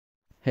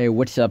Hey,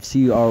 what's up,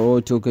 CRO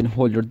token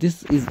holder?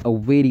 This is a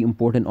very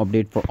important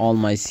update for all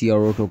my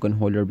CRO token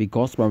holder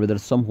because my brother,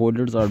 some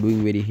holders are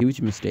doing very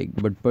huge mistake.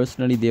 But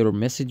personally, they will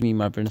message me,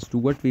 my friends, to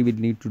what we will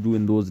need to do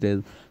in those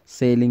days: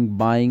 selling,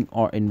 buying,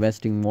 or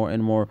investing more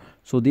and more.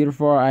 So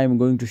therefore, I am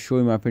going to show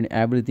you, my friend,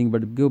 everything.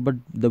 But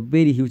the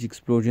very huge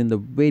explosion, the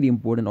very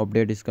important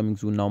update is coming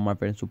soon now, my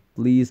friends. So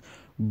please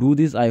do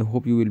this. I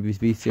hope you will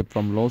be safe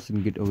from loss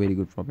and get a very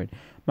good profit,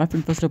 my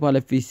friend. First of all,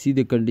 if we see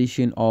the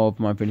condition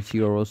of my friend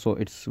CRO, so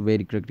it's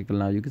very critical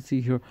now. You can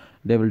see here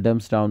devil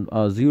dumps down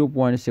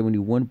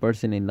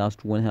 0.71% in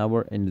last 1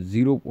 hour and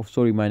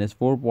minus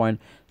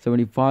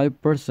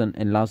 4.75%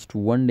 in last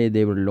 1 day.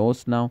 They were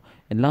lost now.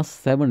 In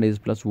last 7 days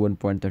plus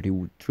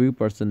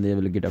 1.33% they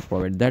will get a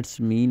profit. That's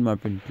mean, my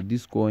friend, to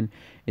this coin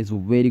is a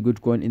very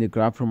good coin in the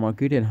crypto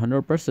market, and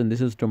 100%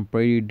 this is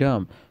temporary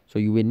dump. So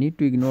you will need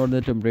to ignore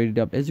the temporary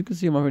dump. As you can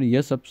see, my friend,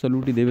 yes,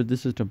 absolutely, they will.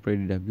 This is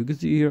temporary dump. You can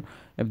see here,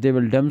 if they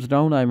will dumps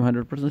down, I'm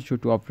 100% sure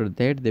to after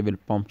that they will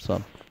pumps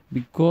up,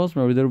 because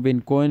my brother,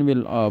 when coin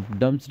will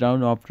dumps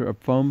down after a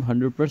pump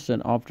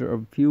 100%, after a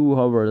few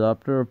hours,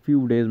 after a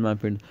few days, my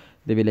friend,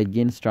 they will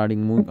again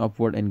starting moving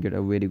upward and get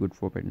a very good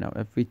profit. Now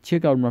if we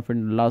check out, my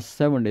friend, last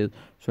 7 days,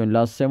 so in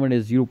last 7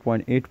 days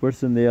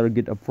 0.8% they are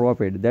get a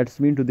profit. That's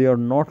mean to they are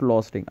not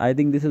losing. I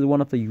think this is one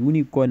of the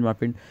unique coin, my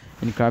friend,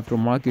 in crypto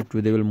market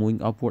too. They will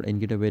moving upward and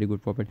get a very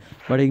good profit.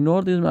 But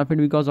ignore this, my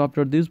friend, because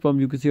after this pump,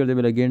 you can see they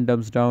will again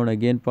dumps down,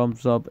 again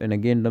pumps up, and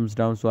again dumps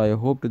down. So I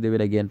hope they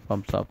will again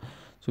pumps up.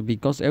 So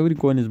because every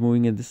coin is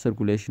moving in this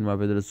circulation, my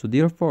brothers, so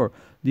therefore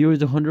there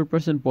is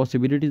 100%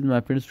 possibilities, my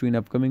friends, to in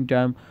upcoming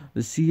time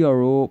the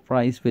CRO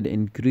price will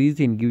increase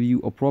and give you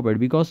a profit,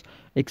 because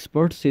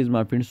expert says,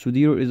 my friends, so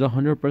there is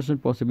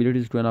 100%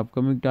 possibilities to an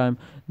upcoming time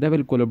they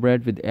will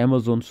collaborate with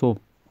Amazon. So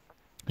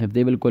if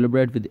they will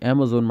collaborate with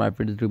Amazon, my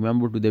friends,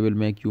 remember to they will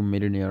make you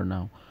millionaire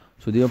now.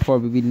 So therefore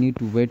we will need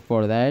to wait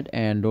for that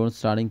and don't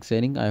starting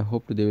selling. I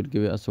hope they will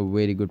give us a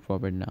very good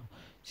profit now.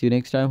 See you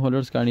next time,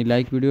 holders. Kindly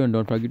like video and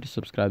don't forget to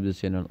subscribe this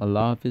channel.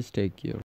 Allah Hafiz, take care.